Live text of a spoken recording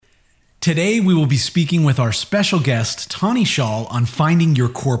Today, we will be speaking with our special guest, Tani Shawl, on finding your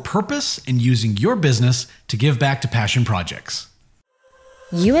core purpose and using your business to give back to passion projects.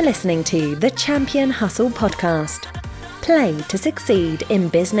 You are listening to the Champion Hustle Podcast. Play to succeed in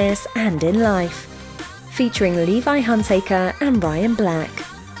business and in life. Featuring Levi Hunsaker and Ryan Black.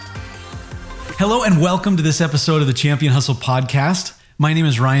 Hello and welcome to this episode of the Champion Hustle Podcast. My name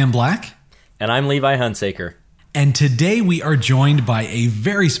is Ryan Black. And I'm Levi Hunsaker. And today we are joined by a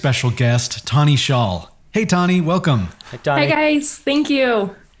very special guest, Tani Shawl. Hey, Tani, welcome. Hi, Tani. Hi, guys. Thank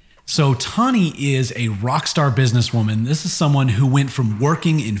you. So Tani is a rock star businesswoman. This is someone who went from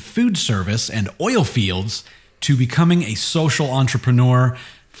working in food service and oil fields to becoming a social entrepreneur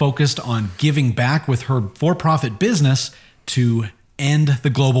focused on giving back with her for-profit business to end the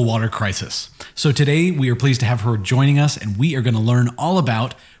global water crisis. So today we are pleased to have her joining us, and we are going to learn all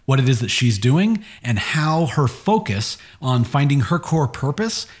about what it is that she's doing and how her focus on finding her core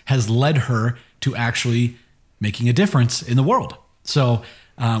purpose has led her to actually making a difference in the world. So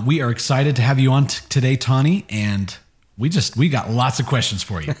we are excited to have you on today, Tani, and we got lots of questions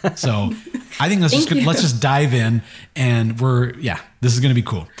for you. So I think let's just dive in, and this is going to be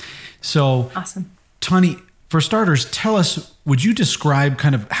cool. So awesome. Tani, for starters, tell us, would you describe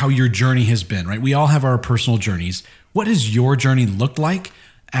kind of how your journey has been, right? We all have our personal journeys. What has your journey looked like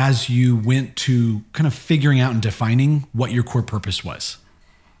as you went to kind of figuring out and defining what your core purpose was?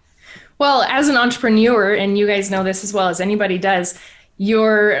 Well, as an entrepreneur, and you guys know this as well as anybody does,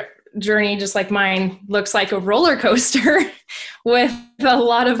 your journey, just like mine, looks like a roller coaster with a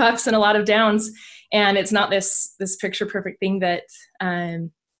lot of ups and a lot of downs. And it's not this picture perfect thing that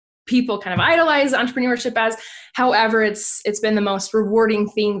people kind of idolize entrepreneurship as. However, it's been the most rewarding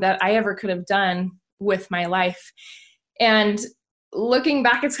thing that I ever could have done with my life. And looking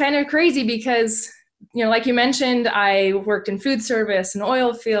back, it's kind of crazy because, like you mentioned, I worked in food service and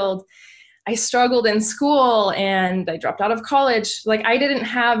oil field. I struggled in school and I dropped out of college. Like, I didn't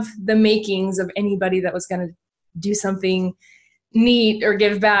have the makings of anybody that was going to do something neat or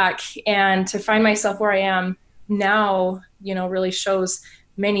give back. And to find myself where I am now, really shows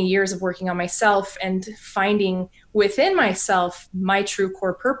many years of working on myself and finding within myself my true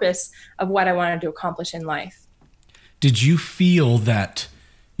core purpose of what I wanted to accomplish in life. Did you feel that,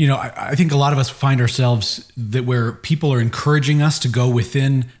 I think a lot of us find ourselves that where people are encouraging us to go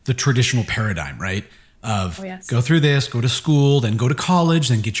within the traditional paradigm, right? Of Go through this, go to school, then go to college,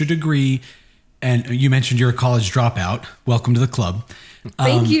 then get your degree. And you mentioned you're a college dropout. Welcome to the club.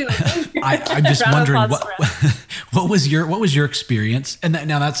 Thank you. I'm just wondering what was your experience? And we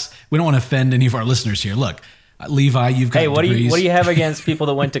don't want to offend any of our listeners here. Look, Levi, you've got degrees. What do you have against people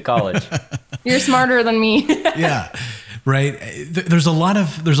that went to college? You're smarter than me. Yeah, right. There's a lot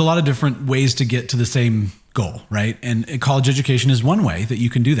of different ways to get to the same goal, right? And college education is one way that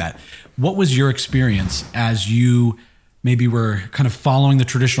you can do that. What was your experience as you maybe were kind of following the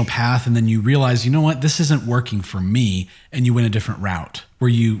traditional path, and then you realized, you know what, this isn't working for me, and you went a different route? Were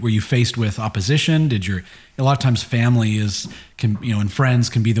you faced with opposition? A lot of times family and friends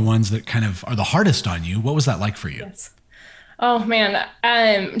can be the ones that kind of are the hardest on you. What was that like for you? Yes. Oh man.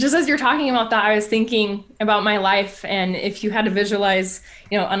 Just as you're talking about that, I was thinking about my life, and if you had to visualize,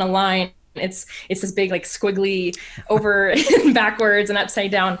 on a line, it's this big, like, squiggly over and backwards and upside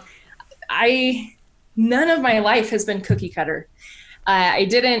down. None of my life has been cookie cutter. I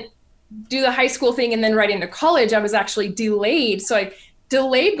didn't do the high school thing and then right into college. I was actually delayed. So I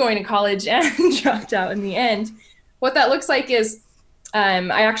delayed going to college and dropped out in the end. What that looks like is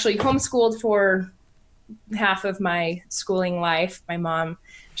I actually homeschooled for half of my schooling life. My mom,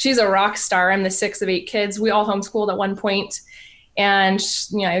 she's a rock star. I'm the sixth of 8 kids. We all homeschooled at one point. And,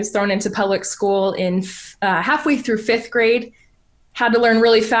 I was thrown into public school in halfway through 5th grade. Had to learn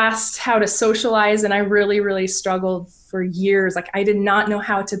really fast how to socialize, and I really, really struggled for years. Like, I did not know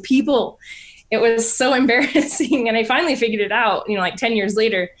how to people. It was so embarrassing, and I finally figured it out, 10 years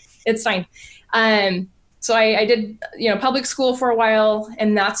later. It's fine. So I did, public school for a while,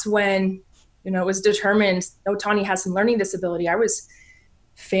 and that's when, it was determined, Tani has some learning disability. I was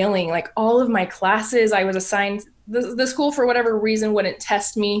failing, like, all of my classes. I was assigned, the school, for whatever reason, wouldn't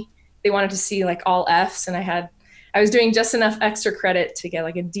test me. They wanted to see, like, all Fs, and I was doing just enough extra credit to get,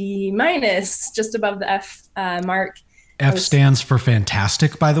 like, a D-, just above the F mark. F stands for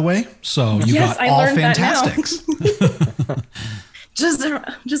fantastic, by the way. So you got all fantastics. just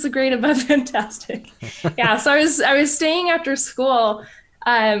a grade above fantastic. Yeah. So I was staying after school,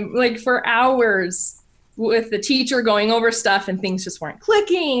 like, for hours with the teacher going over stuff, and things just weren't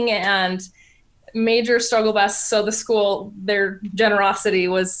clicking, and major struggle bus. So the school, their generosity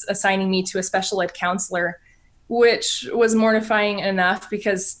was assigning me to a special ed counselor, which was mortifying enough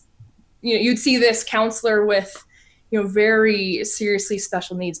because you'd see this counselor with, very seriously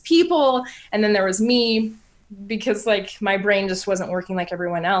special needs people. And then there was me, because like my brain just wasn't working like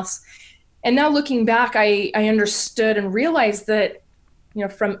everyone else. And now looking back, I understood and realized that,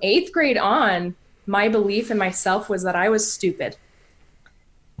 from 8th grade on, my belief in myself was that I was stupid,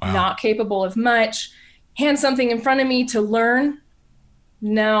 not capable of much. Hand something in front of me to learn.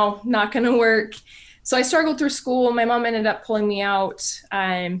 No, not going to work. So I struggled through school. My mom ended up pulling me out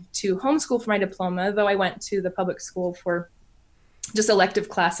to homeschool for my diploma, though I went to the public school for just elective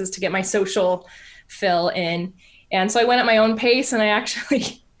classes to get my social fill in. And so I went at my own pace, and I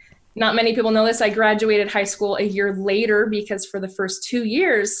actually, not many people know this, I graduated high school a year later, because for the first 2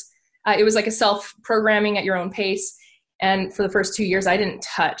 years, it was like a self-programming at your own pace. And for the first 2 years, I didn't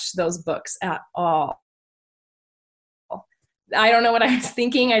touch those books at all. I don't know what I was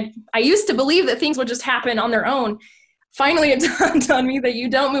thinking. I used to believe that things would just happen on their own. Finally, it dawned on me that you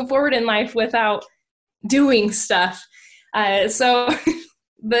don't move forward in life without doing stuff. So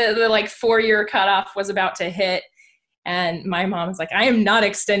the like 4-year cutoff was about to hit. And my mom was like, I am not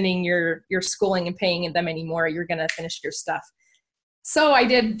extending your schooling and paying them anymore. You're going to finish your stuff. So I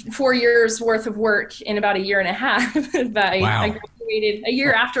did 4 years worth of work in about a year and a half. But I graduated a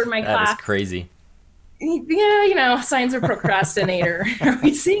year after my class. That is crazy. Yeah, signs of procrastinator. Are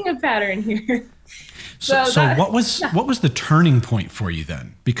we seeing a pattern here? So what was the turning point for you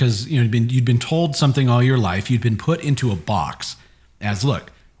then? Because you'd been told something all your life. You'd been put into a box as,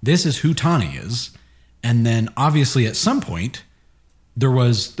 look, this is who Tani is. And then obviously at some point there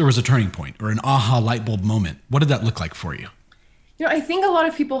was a turning point or an aha light bulb moment. What did that look like for you? I think a lot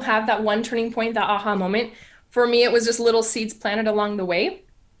of people have that one turning point, that aha moment. For me, it was just little seeds planted along the way,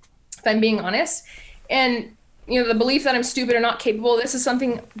 if I'm being honest. And, the belief that I'm stupid or not capable, this is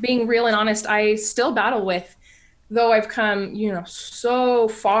something, being real and honest, I still battle with, though I've come, so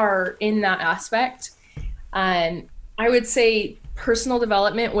far in that aspect. And I would say personal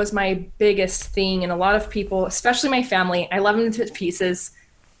development was my biggest thing. And a lot of people, especially my family, I love them to pieces.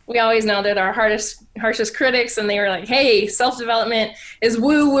 We always know they're our harshest critics. And they were like, hey, self-development is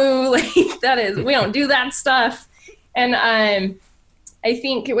woo-woo. Like we don't do that stuff. And I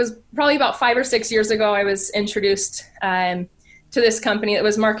think it was probably about 5 or 6 years ago, I was introduced to this company that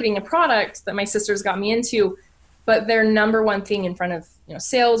was marketing a product that my sisters got me into, but their number one thing in front of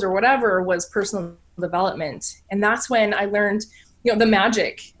sales or whatever was personal development. And that's when I learned the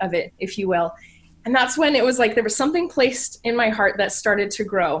magic of it, if you will. And that's when it was like there was something placed in my heart that started to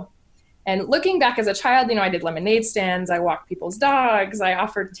grow. And looking back as a child, I did lemonade stands, I walked people's dogs, I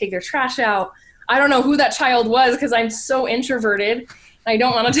offered to take their trash out. I don't know who that child was because I'm so introverted. I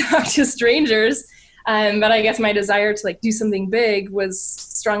don't want to talk to strangers, but I guess my desire to do something big was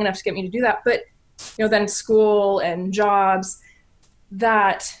strong enough to get me to do that. But, then school and jobs,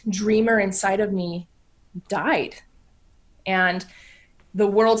 that dreamer inside of me died. And the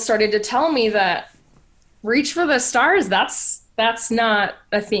world started to tell me that reach for the stars, that's not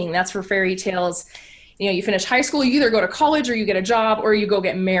a thing. That's for fairy tales. You finish high school, you either go to college or you get a job or you go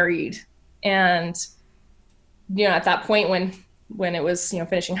get married. And, at that point when it was,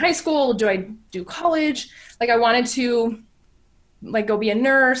 finishing high school, do I do college? I wanted to go be a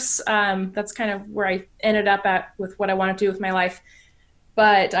nurse. That's kind of where I ended up at with what I wanted to do with my life.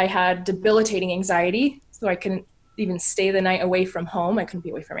 But I had debilitating anxiety, so I couldn't even stay the night away from home. I couldn't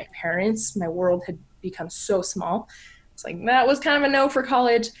be away from my parents. My world had become so small. It's that was kind of a no for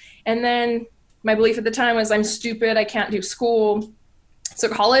college. And then my belief at the time was I'm stupid. I can't do school. So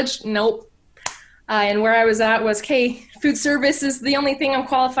college, nope. And where I was at was, okay, food service is the only thing I'm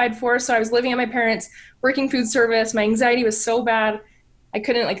qualified for. So I was living at my parents, working food service. My anxiety was so bad. I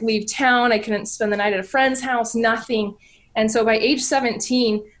couldn't leave town. I couldn't spend the night at a friend's house, nothing. And so by age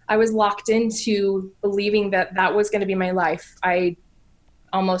 17, I was locked into believing that was going to be my life. I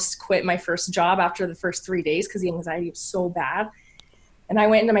almost quit my first job after the first 3 days because the anxiety was so bad. And I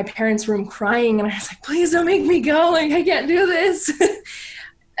went into my parents' room crying, and I was like, please don't make me go. I can't do this.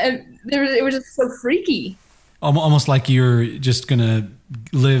 And it was just so freaky. Almost like you're just going to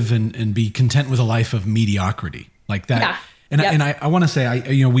live and be content with a life of mediocrity like that. Yeah. And I want to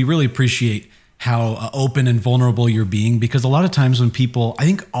say, we really appreciate how open and vulnerable you're being, because a lot of times when people, I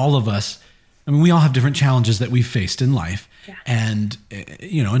think all of us, we all have different challenges that we've faced in life. Yeah. And,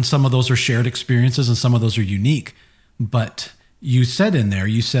 and some of those are shared experiences and some of those are unique. But you said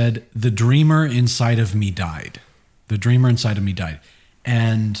the dreamer inside of me died. The dreamer inside of me died.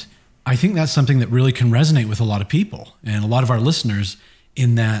 And I think that's something that really can resonate with a lot of people and a lot of our listeners,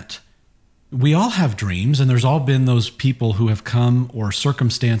 in that we all have dreams, and there's all been those people who have come, or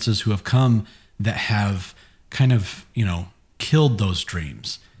circumstances who have come, that have kind of, killed those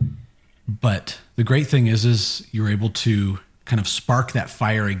dreams. But the great thing is you're able to kind of spark that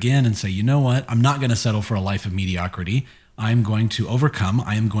fire again and say, you know what? I'm not going to settle for a life of mediocrity. I'm going to overcome.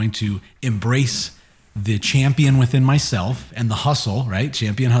 I am going to embrace the champion within myself and the hustle, right?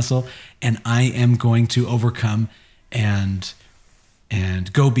 Champion hustle. And I am going to overcome and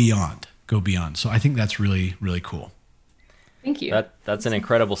go beyond. So I think that's really, really cool. Thank you. That's an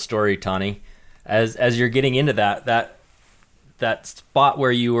incredible story, Tani. As you're getting into that spot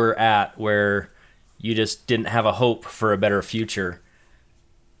where you were at, where you just didn't have a hope for a better future,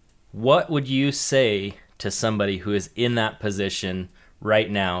 what would you say to somebody who is in that position right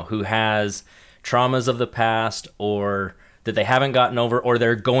now, who has traumas of the past or that they haven't gotten over, or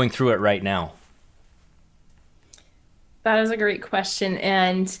they're going through it right now? That is a great question.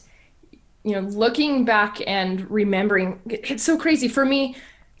 And, looking back and remembering, it's so crazy for me.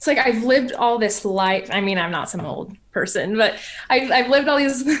 It's like I've lived all this life. I mean, I'm not some old person, but I've lived all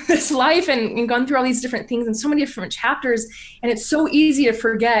this life and gone through all these different things and so many different chapters. And it's so easy to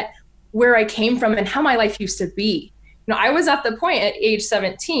forget where I came from and how my life used to be. I was at the point at age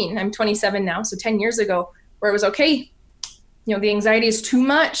 17, I'm 27 now, so 10 years ago, where it was okay. The anxiety is too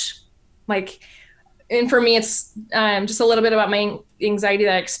much. And for me, it's just a little bit about my anxiety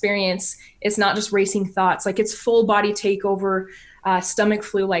that I experience. It's not just racing thoughts. It's full body takeover, stomach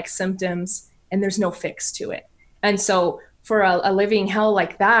flu-like symptoms, and there's no fix to it. And so for a living hell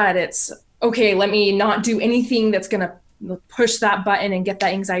like that, it's okay, let me not do anything that's going to push that button and get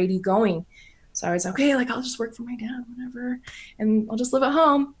that anxiety going. So I was okay, I'll just work for my dad, whatever, and I'll just live at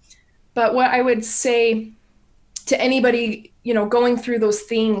home. But what I would say to anybody, going through those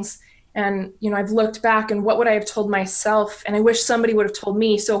things, and, I've looked back and what would I have told myself? And I wish somebody would have told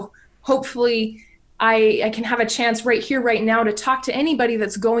me. So hopefully I can have a chance right here, right now, to talk to anybody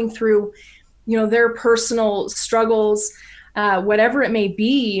that's going through, their personal struggles, whatever it may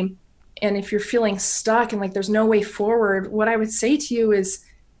be. And if you're feeling stuck and there's no way forward, what I would say to you is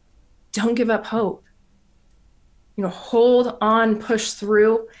don't give up hope. Hold on, push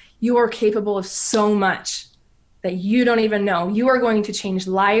through. You are capable of so much that you don't even know. You are going to change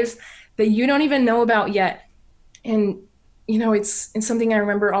lives that you don't even know about yet. And, it's something I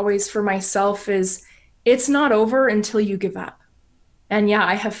remember always for myself is it's not over until you give up. And yeah,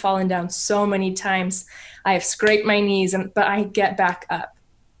 I have fallen down so many times. I have scraped my knees, but I get back up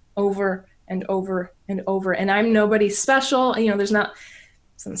over and over and over. And I'm nobody special. There's not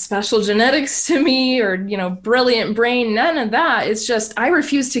some special genetics to me or, brilliant brain, none of that. It's just, I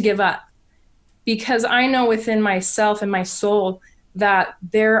refuse to give up because I know within myself and my soul that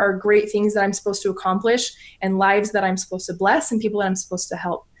there are great things that I'm supposed to accomplish and lives that I'm supposed to bless and people that I'm supposed to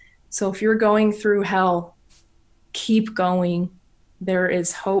help. So if you're going through hell, keep going. There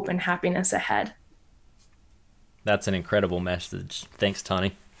is hope and happiness ahead. That's an incredible message. Thanks,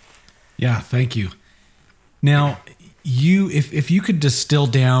 Tani. Yeah, thank you. Now, if you could distill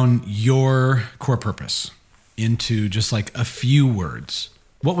down your core purpose into just a few words,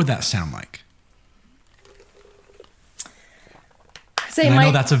 what would that sound like? I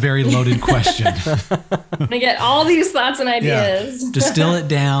know that's a very loaded question. I get all these thoughts and ideas. Yeah. Distill it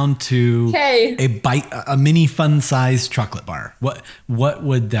down to a mini fun-sized chocolate bar. What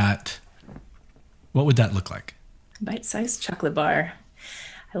would that look like? Bite-sized chocolate bar.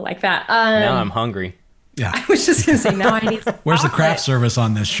 I like that. Now I'm hungry. Yeah. I was just going to say, now I need some Where's the craft service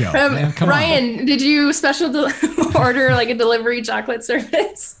on this show? Man, come Ryan, on. Did you order a delivery chocolate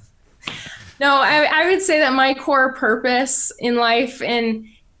service? No, I would say that my core purpose in life, and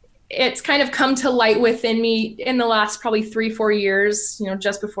it's kind of come to light within me in the last probably 3-4 years,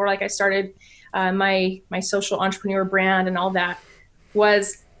 just before I started my social entrepreneur brand and all that,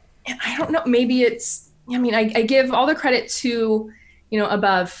 was, and I don't know, maybe it's, I give all the credit to,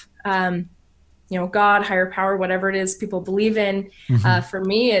 above, God, higher power, whatever it is people believe in. Mm-hmm. For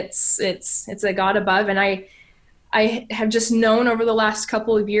me, it's a God above. And I have just known over the last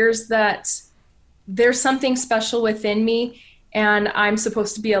couple of years that there's something special within me, and I'm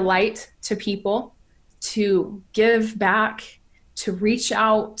supposed to be a light to people, to give back, to reach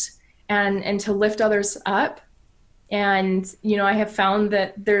out and to lift others up. And, I have found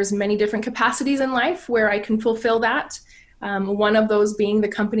that there's many different capacities in life where I can fulfill that. One of those being the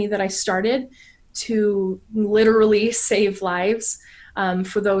company that I started to literally save lives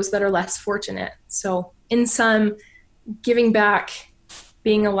for those that are less fortunate. So in sum, giving back,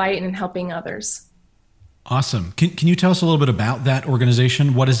 being a light, and helping others. Awesome. Can you tell us a little bit about that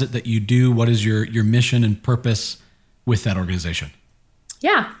organization? What is it that you do? What is your mission and purpose with that organization?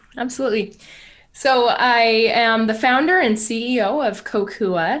 Yeah, absolutely. So I am the founder and CEO of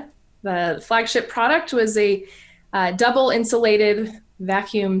Kokua. The flagship product was a double insulated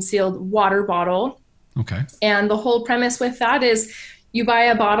vacuum sealed water bottle. Okay. And the whole premise with that is you buy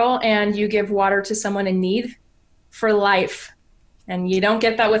a bottle and you give water to someone in need for life. And you don't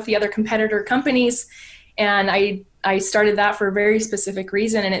get that with the other competitor companies. And I started that for a very specific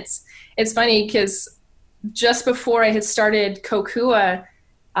reason. And it's funny because just before I had started Kokua,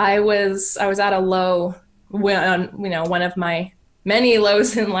 I was at a low, one of my many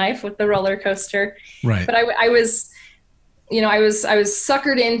lows in life with the roller coaster. Right. But I was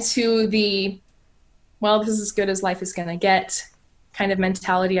suckered into the, well, this is as good as life is going to get kind of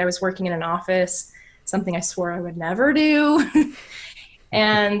mentality. I was working in an office, something I swore I would never do.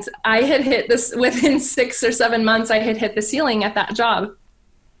 And I had hit this within 6 or 7 months, I had hit the ceiling at that job.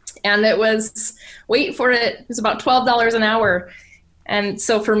 And it was, wait for it was about $12 an hour. And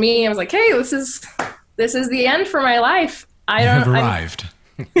so for me, I was like, hey, this is the end for my life. Have arrived.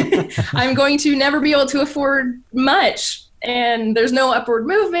 I'm going to never be able to afford much. And there's no upward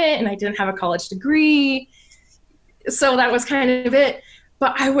movement. And I didn't have a college degree. So that was kind of it.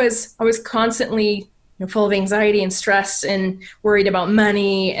 But I was constantly full of anxiety and stress and worried about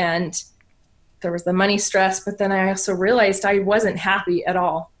money. And there was the money stress. But then I also realized I wasn't happy at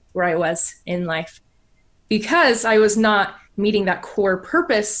all where I was in life because I was not meeting that core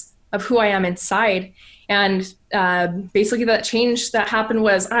purpose of who I am inside. And basically that change that happened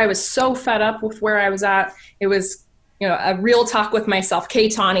was I was so fed up with where I was at. It was, a real talk with myself. Okay,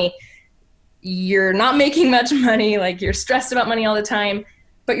 Tawny, you're not making much money. Like you're stressed about money all the time,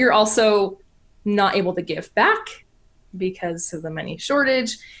 but you're also not able to give back because of the money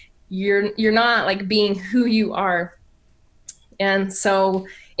shortage. You're not like being who you are. And so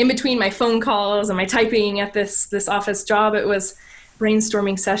in between my phone calls and my typing at this office job, it was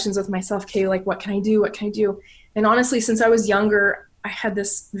brainstorming sessions with myself. Okay, like what can I do? What can I do? And honestly, since I was younger, I had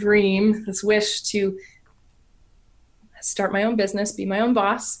this dream, this wish to start my own business, be my own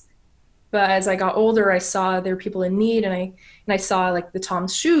boss. But as I got older, I saw there were people in need, and I saw like the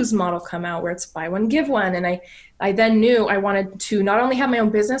Tom's Shoes model come out where it's buy one, give one. And I then knew I wanted to not only have my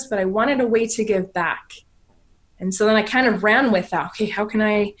own business, but I wanted a way to give back. And so then I kind of ran with that. Okay, how can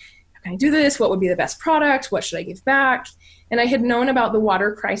I do this? What would be the best product? What should I give back? And I had known about the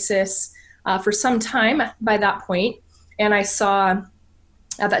water crisis for some time by that point. And I saw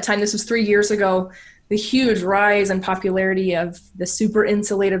at that time, this was 3 years ago, the huge rise in popularity of the super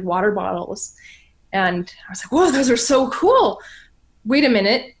insulated water bottles. And I was like, whoa, those are so cool. Wait a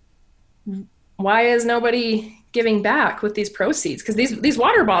minute. Why is nobody giving back with these proceeds? Because these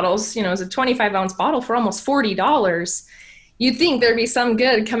water bottles, is a 25-ounce bottle for almost $40. You'd think there'd be some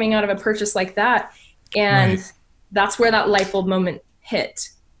good coming out of a purchase like that. And right. That's where that light bulb moment hit.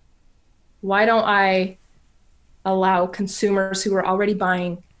 Why don't I allow consumers who are already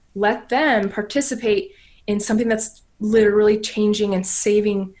buying, let them participate in something that's literally changing and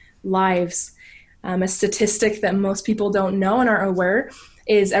saving lives? A statistic that most people don't know and aren't aware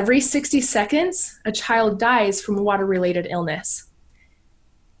is every 60 seconds, a child dies from water-related illness.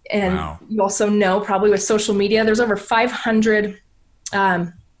 And wow. You also know probably with social media, there's over 500,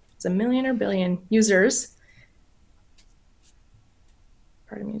 it's a million or billion users.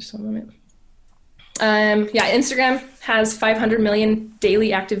 Pardon me just one moment. Instagram has 500 million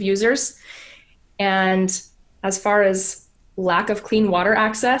daily active users. And as far as lack of clean water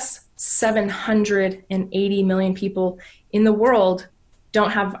access, 780 million people in the world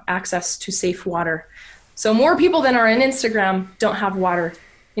don't have access to safe water. So more people than are in Instagram don't have water.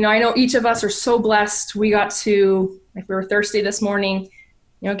 I know each of us are so blessed. We got to, if we were thirsty this morning,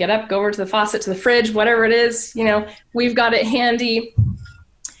 get up, go over to the faucet, to the fridge, whatever it is, we've got it handy.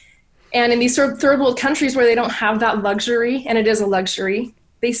 And in these sort of third world countries where they don't have that luxury, and it is a luxury,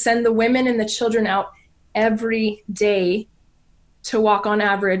 they send the women and the children out every day to walk on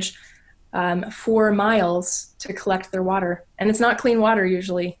average 4 miles to collect their water. And it's not clean water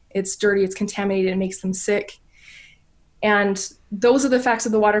usually. It's dirty, it's contaminated, it makes them sick. And those are the facts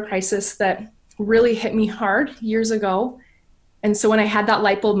of the water crisis that really hit me hard years ago. And so when I had that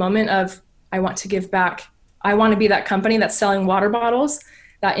light bulb moment of, I want to give back, I want to be that company that's selling water bottles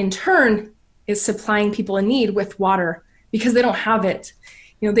that in turn is supplying people in need with water because they don't have it.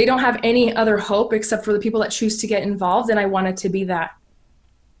 They don't have any other hope except for the people that choose to get involved. And I wanted to be that.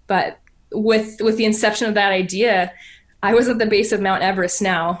 But with the inception of that idea, I was at the base of Mount Everest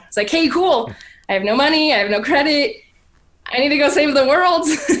now. It's like, hey, cool. I have no money. I have no credit. I need to go save the world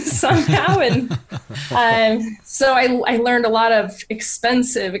somehow. And so I learned a lot of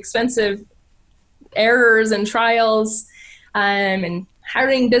expensive errors and trials, and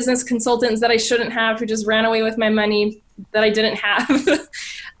hiring business consultants that I shouldn't have, who just ran away with my money that I didn't have.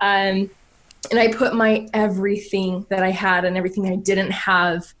 And I put my everything that I had and everything I didn't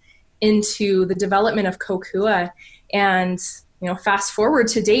have into the development of Kokua. And, fast forward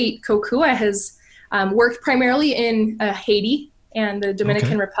to date, Kokua has worked primarily in Haiti and the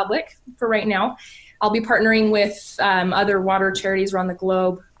Dominican Republic for right now. I'll be partnering with other water charities around the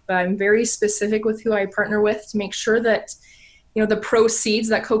globe, but I'm very specific with who I partner with to make sure that, the proceeds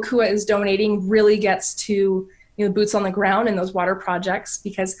that Kokua is donating really gets to boots on the ground in those water projects,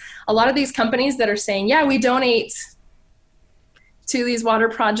 because a lot of these companies that are saying, yeah, we donate to these water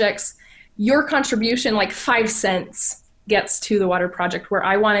projects, your contribution, like 5 cents, gets to the water project, where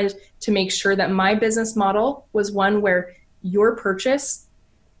I wanted to make sure that my business model was one where your purchase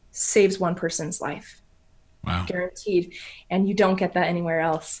saves one person's life. Wow. Guaranteed. And you don't get that anywhere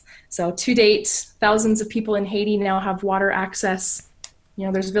else. So to date, thousands of people in Haiti now have water access.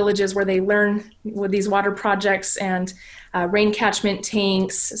 There's villages where they learn with these water projects and rain catchment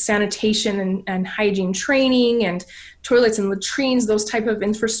tanks, sanitation and hygiene training, and toilets and latrines, those type of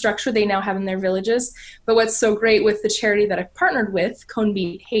infrastructure they now have in their villages. But what's so great with the charity that I've partnered with, Cone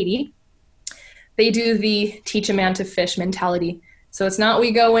Beat Haiti, they do the teach a man to fish mentality. So it's not we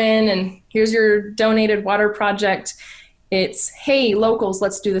go in and here's your donated water project. It's, hey, locals,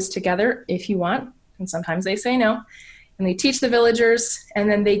 let's do this together if you want. And sometimes they say no. And they teach the villagers, and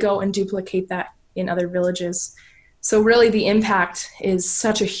then they go and duplicate that in other villages. So really the impact is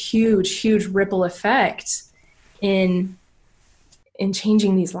such a huge, huge ripple effect in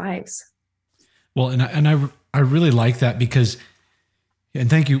changing these lives. Well, and I really like that, because, and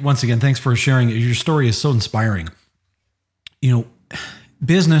thank you once again, thanks for sharing. Your story is so inspiring.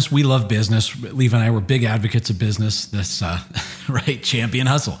 Business, we love business. Levi and I were big advocates of business. This, right, champion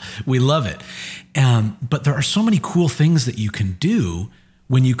hustle. We love it. But there are so many cool things that you can do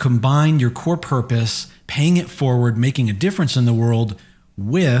when you combine your core purpose, paying it forward, making a difference in the world,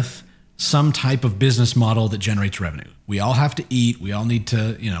 with some type of business model that generates revenue. We all have to eat. We all need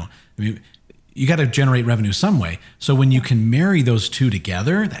to, you got to generate revenue some way. So when you can marry those two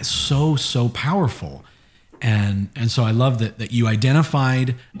together, that's so, so powerful. And so I love that you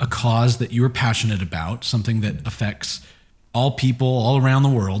identified a cause that you were passionate about, something that affects all people all around the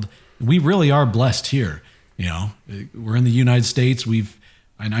world. We really are blessed here. We're in the United States.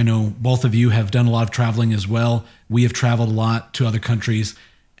 And I know both of you have done a lot of traveling as well. We have traveled a lot to other countries,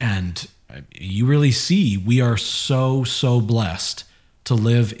 and you really see we are so, so blessed to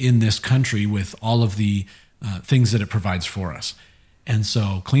live in this country with all of the things that it provides for us. And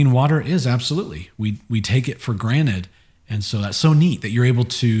so clean water is absolutely, we take it for granted. And so that's so neat that you're able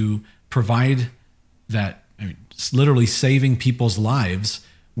to provide that, it's literally saving people's lives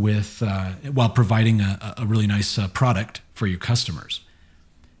with while providing a really nice product for your customers.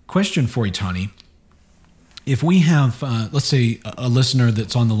 Question for you, Tani. If we have, let's say, a listener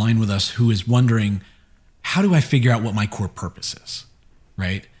that's on the line with us who is wondering, how do I figure out what my core purpose is,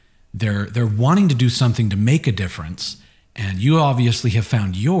 right? They're wanting to do something to make a difference, and you obviously have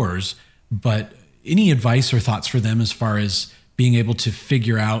found yours, but any advice or thoughts for them as far as being able to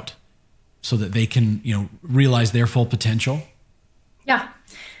figure out so that they can, realize their full potential? Yeah.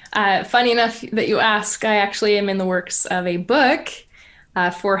 Funny enough that you ask, I actually am in the works of a book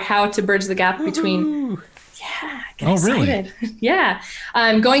for how to bridge the gap between... Yeah, get excited. Really? Yeah.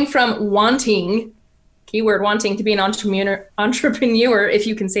 Going from wanting to be an entrepreneur, if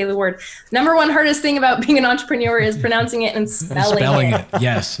you can say the word. Number one hardest thing about being an entrepreneur is pronouncing it and spelling it.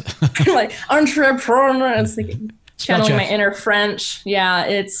 Yes. Like entrepreneur. It's like channeling my inner French. Yeah,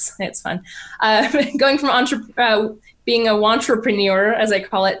 it's fun. Going from being a wantrepreneur, as I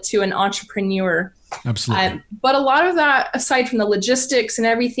call it, to an entrepreneur. Absolutely. But a lot of that, aside from the logistics and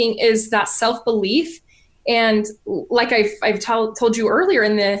everything, is that self-belief. And like I've told you earlier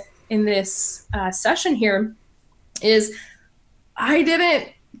in this session here, is I didn't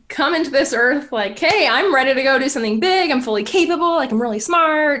come into this earth like, hey, I'm ready to go do something big. I'm fully capable. Like, I'm really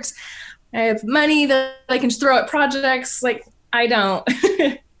smart. I have money that I can just throw at projects. Like, I don't.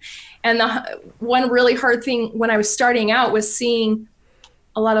 And the one really hard thing when I was starting out was seeing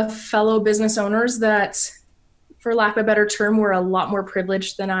a lot of fellow business owners that, for lack of a better term, were a lot more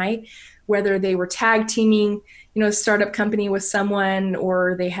privileged than I, whether they were tag teaming, a startup company with someone,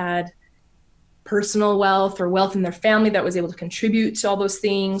 or they had personal wealth or wealth in their family that was able to contribute to all those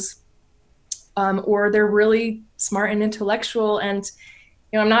things, or they're really smart and intellectual. And,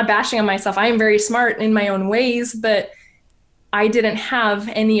 I'm not bashing on myself. I am very smart in my own ways, but I didn't have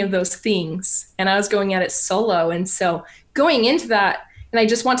any of those things, and I was going at it solo. And so going into that, and I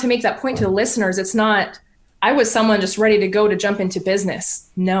just want to make that point to the listeners, it's not, I was someone just ready to go to jump into business.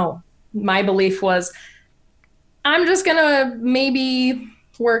 No, my belief was, I'm just going to maybe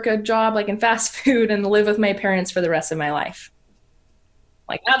work a job like in fast food and live with my parents for the rest of my life.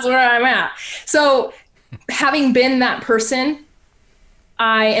 Like, that's where I'm at. So having been that person,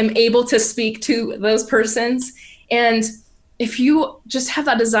 I am able to speak to those persons. And if you just have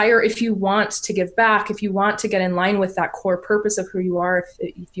that desire, if you want to give back, if you want to get in line with that core purpose of who you are,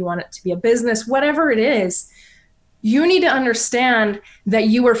 if you want it to be a business, whatever it is, you need to understand that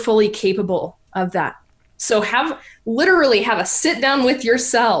you are fully capable of that. So literally have a sit down with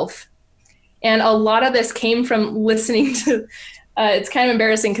yourself. And a lot of this came from listening to, it's kind of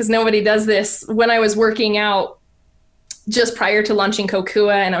embarrassing because nobody does this. When I was working out just prior to launching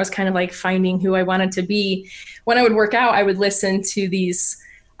Kokua, and I was kind of like finding who I wanted to be, when I would work out, I would listen to these,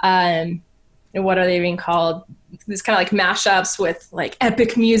 what are they being called? These kind of like mashups with like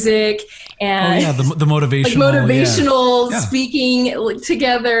epic music and the motivational, like motivational speaking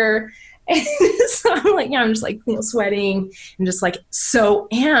together. And so I'm like, I'm just like, sweating and just like so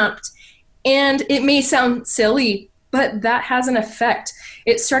amped. And it may sound silly, but that has an effect.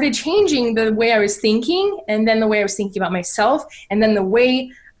 It started changing the way I was thinking, and then the way I was thinking about myself, and then the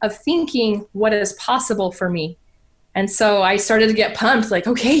way of thinking what is possible for me. And so I started to get pumped, like,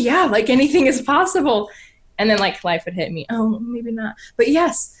 okay, yeah, like anything is possible. And then like life would hit me. Oh, maybe not. But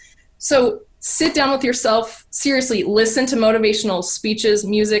yes. So sit down with yourself, seriously, listen to motivational speeches,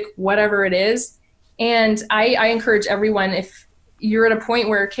 music, whatever it is. And I encourage everyone, if you're at a point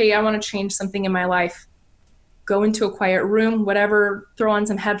where, okay, I want to change something in my life, go into a quiet room, whatever, throw on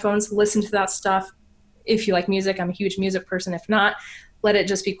some headphones, listen to that stuff. If you like music, I'm a huge music person. If not, let it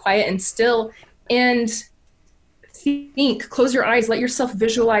just be quiet and still. And think, close your eyes, let yourself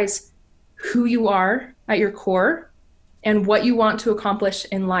visualize who you are at your core and what you want to accomplish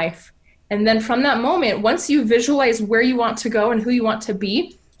in life. And then from that moment, once you visualize where you want to go and who you want to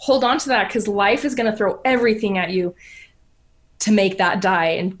be, hold on to that, because life is going to throw everything at you to make that die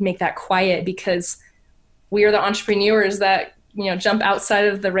and make that quiet, because we are the entrepreneurs that, jump outside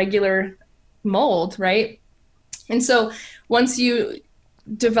of the regular mold, right? And so once you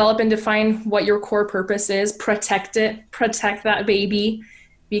develop and define what your core purpose is, protect that baby,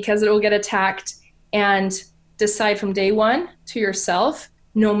 because it will get attacked, and decide from day one to yourself,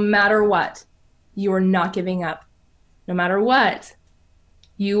 no matter what, you are not giving up. No matter what,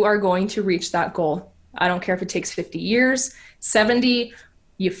 you are going to reach that goal. I don't care if it takes 50 years, 70,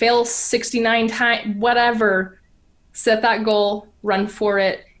 you fail 69 times, whatever, set that goal, run for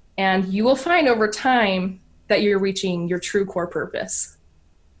it, and you will find over time that you're reaching your true core purpose.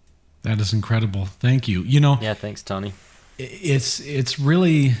 That is incredible. Thank you. Yeah, thanks, Tony. It's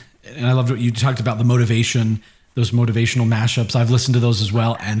really, and I loved what you talked about, the motivation, those motivational mashups. I've listened to those as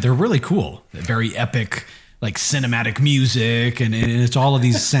well, and they're really cool. They're very epic, like cinematic music, and it's all of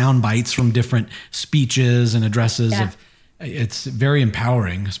these sound bites from different speeches and addresses. Yeah. It's very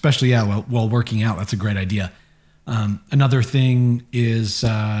empowering, especially while working out. That's a great idea. Another thing is,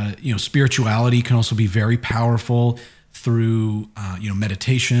 spirituality can also be very powerful through,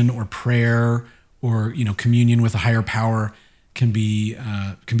 meditation or prayer, or, communion with a higher power can be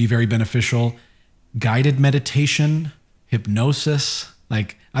very beneficial. Guided meditation, hypnosis.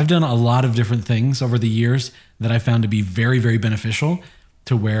 Like, I've done a lot of different things over the years that I found to be very, very beneficial,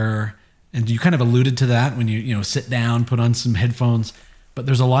 to where, and you kind of alluded to that when you sit down, put on some headphones, but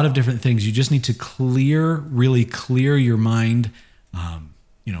there's a lot of different things. You just need to really clear your mind.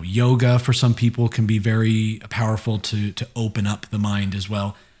 Yoga for some people can be very powerful to open up the mind as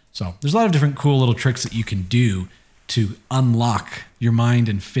well. So there's a lot of different cool little tricks that you can do to unlock your mind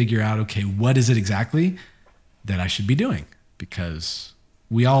and figure out, okay, what is it exactly that I should be doing? Because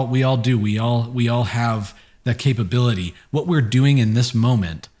we all do. We all have that capability. What we're doing in this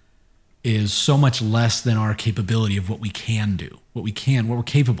moment is so much less than our capability of what we can do, what we're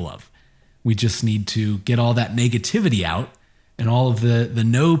capable of. We just need to get all that negativity out and all of the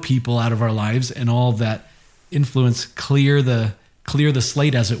no people out of our lives, and all of that influence, clear the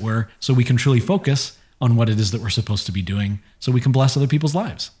slate, as it were, so we can truly focus on what it is that we're supposed to be doing, so we can bless other people's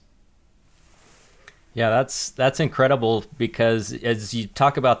lives. Yeah, that's incredible, because as you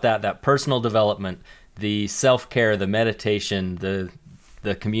talk about that personal development, the self-care, the meditation, the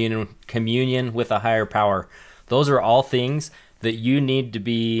communion with a higher power, those are all things that you need to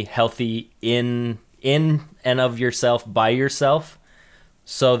be healthy in and of yourself, by yourself,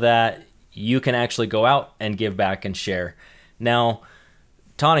 so that you can actually go out and give back and share. Now,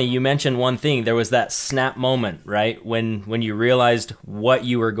 Tawny, you mentioned one thing. There was that snap moment, right? When you realized what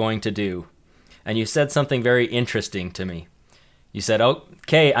you were going to do. And you said something very interesting to me. You said,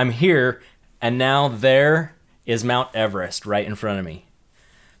 okay, I'm here, and now there is Mount Everest right in front of me.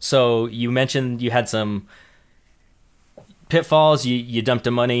 So you mentioned you had some pitfalls. You dumped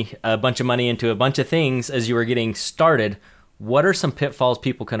a bunch of money into a bunch of things as you were getting started. What are some pitfalls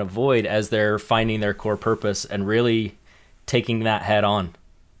people can avoid as they're finding their core purpose and really taking that head on?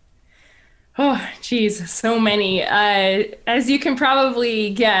 Oh, geez, so many. As you can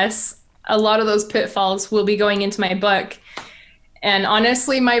probably guess, a lot of those pitfalls will be going into my book. And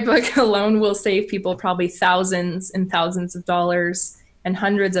honestly, my book alone will save people probably thousands and thousands of dollars and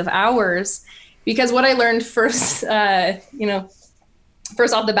hundreds of hours. Because what I learned first,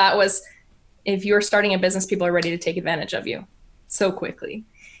 first off the bat was, if you're starting a business, people are ready to take advantage of you so quickly.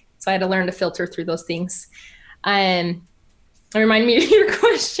 So I had to learn to filter through those things. Remind me of your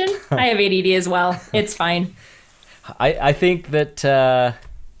question. I have ADD as well. It's fine. I think that...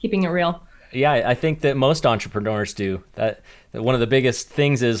 keeping it real. Yeah, I think that most entrepreneurs do. That one of the biggest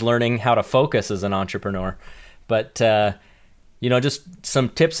things is learning how to focus as an entrepreneur. But, just some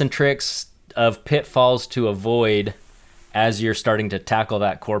tips and tricks of pitfalls to avoid as you're starting to tackle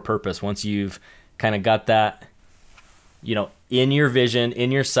that core purpose. Once you've kind of got that, in your vision,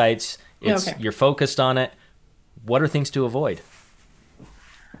 in your sights, you're focused on it. What are things to avoid?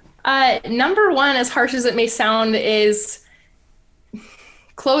 Number one, as harsh as it may sound, is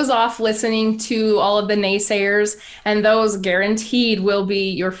close off listening to all of the naysayers, and those guaranteed will be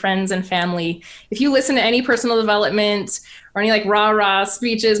your friends and family. If you listen to any personal development or any like rah-rah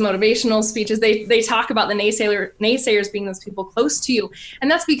speeches, motivational speeches, they talk about the naysayers being those people close to you. And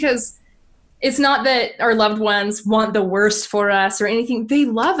that's because it's not that our loved ones want the worst for us or anything. They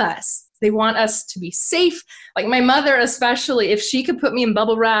love us. They want us to be safe. Like my mother, especially, if she could put me in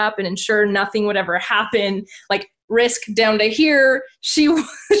bubble wrap and ensure nothing would ever happen, like risk down to here, she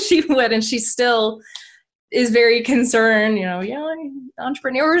would. And she still is very concerned,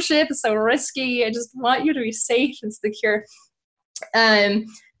 entrepreneurship is so risky. I just want you to be safe and secure.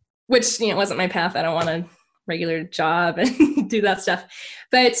 Which, wasn't my path. I don't want a regular job and do that stuff.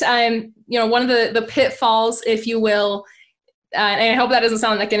 But, one of the pitfalls, if you will, and I hope that doesn't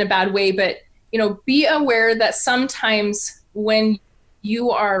sound like in a bad way, but, be aware that sometimes when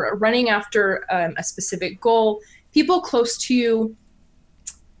you are running after a specific goal, people close to you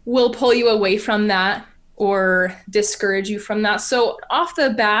will pull you away from that or discourage you from that. So off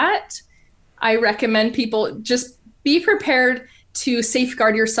the bat, I recommend people just be prepared to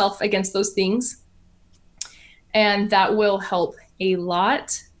safeguard yourself against those things. And that will help a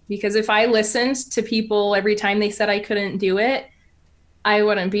lot, because if I listened to people every time they said I couldn't do it, I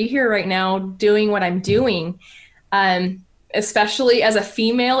wouldn't be here right now doing what I'm doing. Especially as a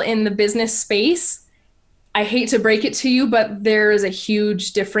female in the business space, I hate to break it to you, but there is a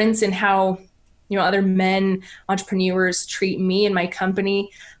huge difference in how, other men, entrepreneurs treat me and my company,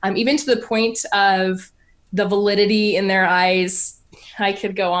 even to the point of the validity in their eyes. I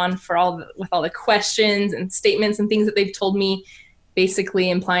could go on with all the questions and statements and things that they've told me, basically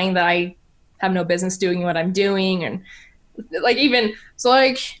implying that I have no business doing what I'm doing. And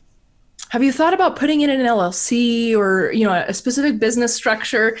have you thought about putting it in an LLC or, a specific business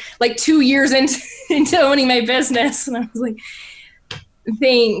structure, like 2 years into owning my business? And I was like,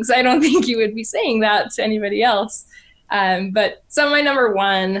 thanks. I don't think you would be saying that to anybody else. But so my number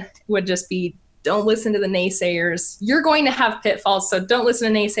one would just be, don't listen to the naysayers. You're going to have pitfalls, so don't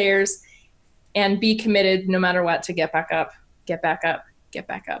listen to naysayers, and be committed no matter what to get back up, get back up, get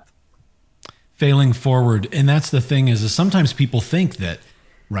back up. Failing forward. And that's the thing is sometimes people think that,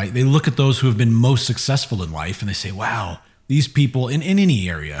 right? They look at those who have been most successful in life and they say, wow, these people in any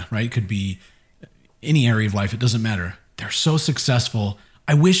area, right? It could be any area of life. It doesn't matter. They're so successful.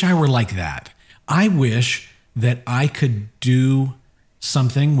 I wish I were like that. I wish that I could do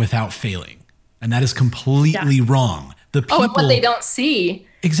something without failing. And that is completely wrong. The people, and what they don't see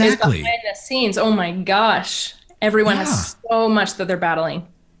exactly is behind the scenes. Oh my gosh. Everyone has so much that they're battling.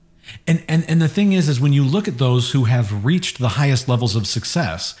 And the thing is when you look at those who have reached the highest levels of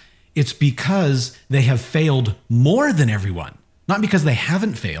success, it's because they have failed more than everyone. Not because they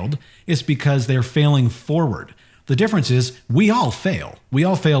haven't failed, it's because they're failing forward. The difference is we all fail. We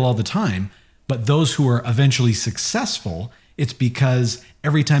all fail all the time, but those who are eventually successful, it's because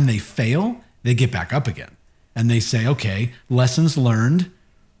every time they fail, they get back up again. And they say, okay, lessons learned.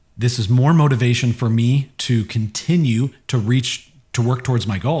 This is more motivation for me to continue to work towards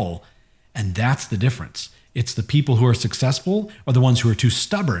my goal. And that's the difference. It's the people who are successful are the ones who are too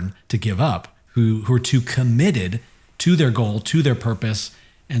stubborn to give up, who are too committed to their goal, to their purpose.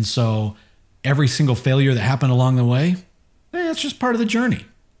 And so every single failure that happened along the way, it's just part of the journey.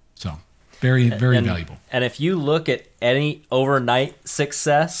 So very, very valuable. And if you look at any overnight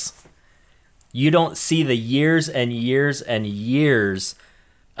success, you don't see the years and years and years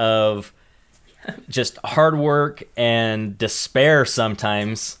of just hard work and despair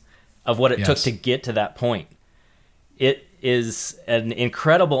sometimes of what it took to get to that point. It is an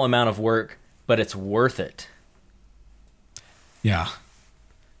incredible amount of work, but it's worth it. Yeah.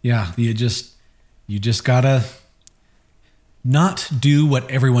 You just gotta not do what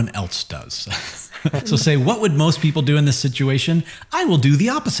everyone else does. So say, what would most people do in this situation? I will do the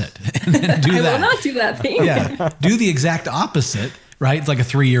opposite. And then do that. I will not do that thing. Yeah. Do the exact opposite, right? It's like a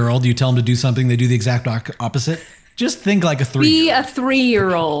 3-year-old. You tell them to do something, they do the exact opposite. Just think like a 3-year-old. Be a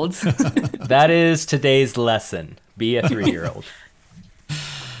 3-year-old. That is today's lesson. Be a 3-year-old.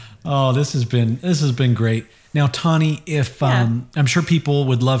 Oh, this has been great. Now, Tawny, if I'm sure people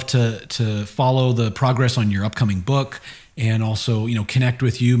would love to follow the progress on your upcoming book, and also, connect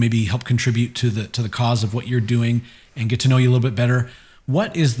with you, maybe help contribute to the cause of what you're doing and get to know you a little bit better.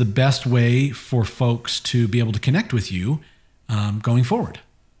 What is the best way for folks to be able to connect with you going forward?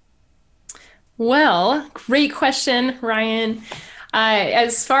 Well, great question, Ryan.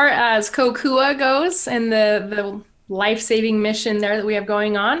 As far as Kokua goes and the life-saving mission there that we have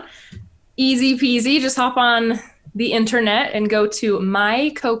going on, easy peasy, just hop on the internet and go to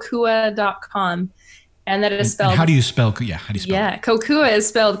mykokua.com. And that is spelled... How do you spell? Yeah, Kokua is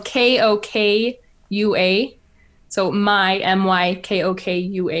spelled Kokua. So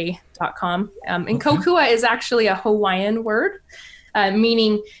mykokua.com. And Kokua is actually a Hawaiian word,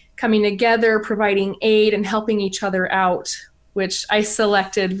 meaning coming together, providing aid, and helping each other out, which I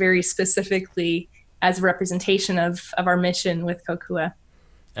selected very specifically as a representation of our mission with Kokua.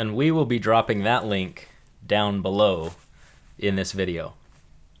 And we will be dropping that link down below in this video.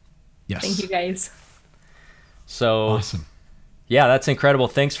 Yes. Thank you, guys. So awesome. Yeah, that's incredible.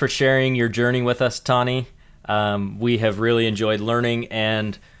 Thanks for sharing your journey with us, Tawny. We have really enjoyed learning,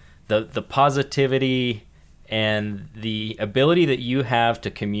 and the positivity and the ability that you have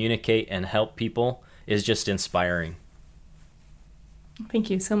to communicate and help people is just inspiring. Thank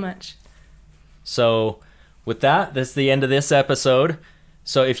you so much. So with that, that's the end of this episode.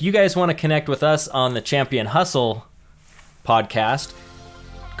 So if you guys want to connect with us on the Champion Hustle podcast,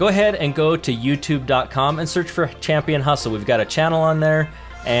 go ahead and go to youtube.com and search for Champion Hustle. We've got a channel on there,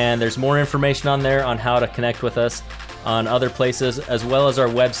 and there's more information on there on how to connect with us on other places, as well as our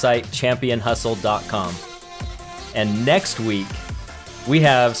website, championhustle.com. And next week, we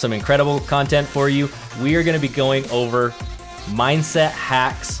have some incredible content for you. We are going to be going over mindset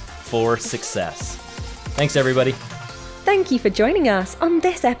hacks for success. Thanks, everybody. Thank you for joining us on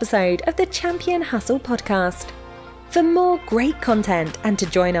this episode of the Champion Hustle podcast. For more great content and to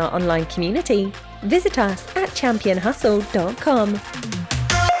join our online community, visit us at championhustle.com.